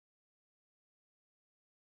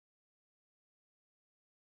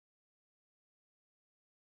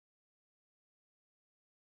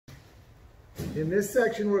In this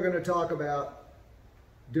section, we're going to talk about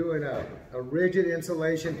doing a rigid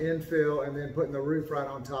insulation infill and then putting the roof right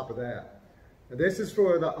on top of that. Now, this is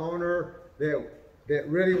for the owner that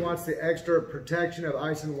really wants the extra protection of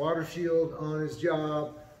ice and water shield on his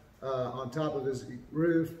job, on top of his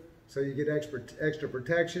roof, so you get extra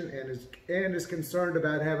protection, and is concerned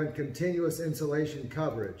about having continuous insulation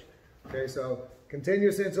coverage. Okay, so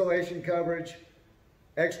continuous insulation coverage,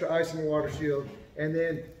 extra ice and water shield, and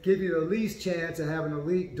then give you the least chance of having a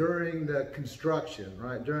leak during the construction,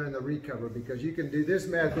 right, during the recover, because you can do this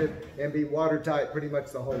method and be watertight pretty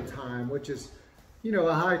much the whole time, which is, you know,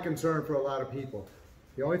 a high concern for a lot of people.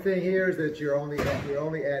 The only thing here is that you're only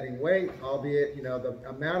adding weight, albeit, you know, the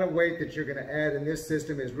amount of weight that you're going to add in this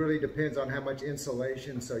system really depends on how much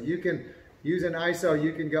insulation. So you can use an ISO,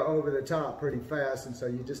 you can go over the top pretty fast, and so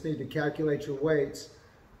you just need to calculate your weights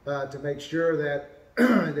to make sure that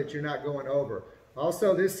that you're not going over.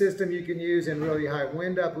 Also, this system you can use in really high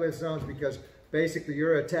wind uplift zones, because basically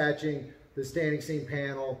you're attaching the standing seam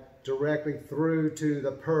panel directly through to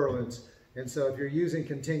the purlins. And so if you're using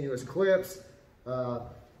continuous clips, I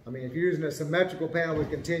mean, if you're using a symmetrical panel with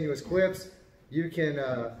continuous clips, you can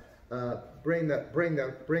narrow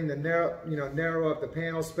up the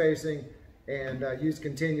panel spacing and use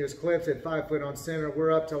continuous clips at 5 foot on center.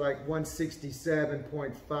 We're up to like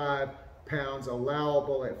 167.5 pounds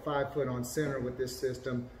allowable at 5 foot on center with this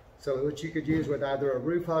system. So which you could use with either a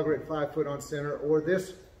roof hugger at 5 foot on center, or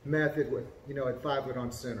this method with, you know, at 5 foot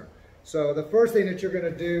on center. So the first thing that you're going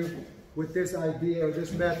to do with this idea, or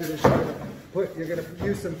this method, is you're going to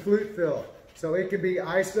use some flute fill. So it can be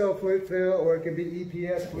ISO flute fill, or it can be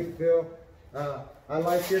EPS flute fill. I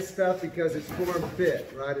like this stuff because it's form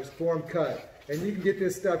fit, right? It's form cut. And you can get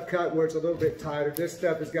this stuff cut where it's a little bit tighter. This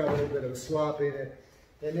stuff has got a little bit of a slop in it.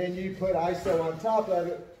 And then you put ISO on top of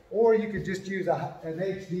it, or you could just use an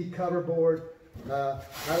HD cover board. I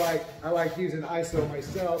like using ISO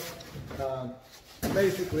myself.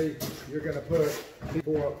 Basically, you're going to put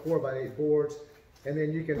 4x8 boards, and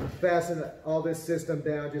then you can fasten all this system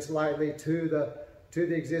down just lightly to the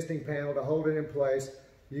existing panel to hold it in place.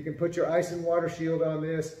 You can put your ice and water shield on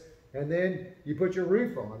this, and then you put your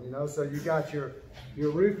roof on. You know, so you got your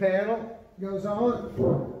roof panel goes on,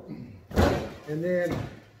 and then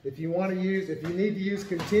if you need to use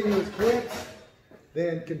continuous clips,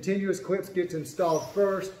 then continuous clips gets installed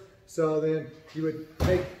first. So then you would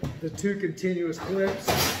take the 2 continuous clips,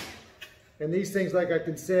 and these things, like I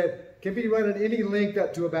said, can be running any length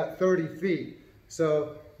up to about 30 feet.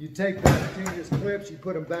 So you take the continuous clips, you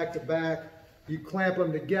put them back to back, you clamp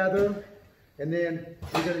them together, and then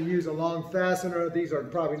you're going to use a long fastener. These are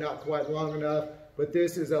probably not quite long enough, but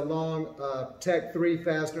this is a long Tech 3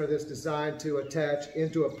 fastener that's designed to attach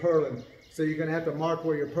into a purlin. So you're going to have to mark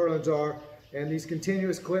where your purlins are, and these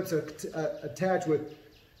continuous clips are attached with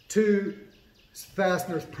 2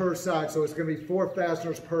 fasteners per side, so it's going to be 4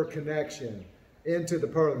 fasteners per connection into the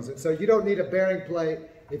purlins. And so you don't need a bearing plate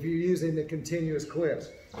if you're using the continuous clips.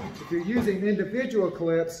 If you're using individual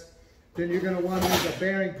clips, then you're going to want to use a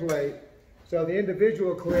bearing plate. So the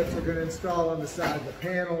individual clips are going to install on the side of the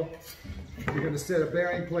panel. You're going to set a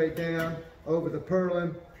bearing plate down over the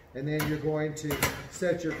purlin, and then you're going to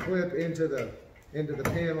set your clip into the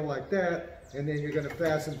panel like that. And then you're going to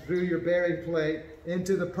fasten through your bearing plate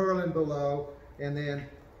into the purlin below, and then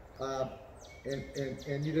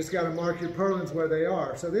and you just got to mark your purlins where they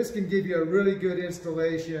are. So this can give you a really good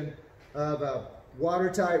installation of a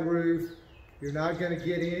watertight roof. You're not going to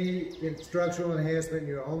get any structural enhancement.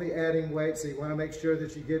 You're only adding weight, so you want to make sure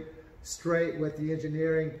that you get straight with the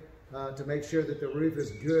engineering to make sure that the roof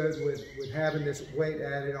is good with having this weight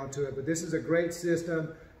added onto it. But this is a great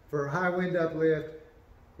system for high wind uplift.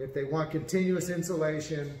 If they want continuous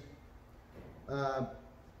insulation,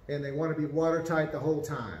 and they want to be watertight the whole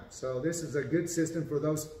time. So this is a good system for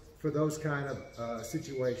those kind of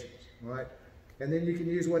situations, right? And then you can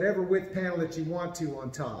use whatever width panel that you want to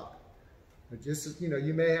on top. But just, you know,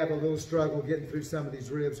 you may have a little struggle getting through some of these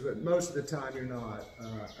ribs, but most of the time you're not.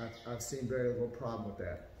 I've seen very little problem with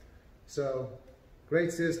that. So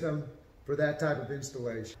great system for that type of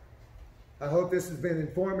installation. I hope this has been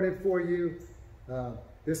informative for you.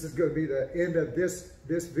 This is going to be the end of this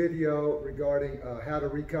video regarding how to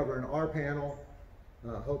recover an R panel.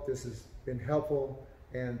 I hope this has been helpful,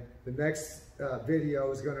 and the next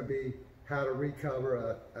video is going to be how to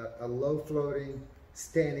recover a low floating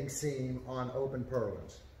standing seam on open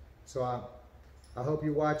purlins. So I hope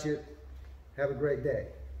you watch it. Have a great day.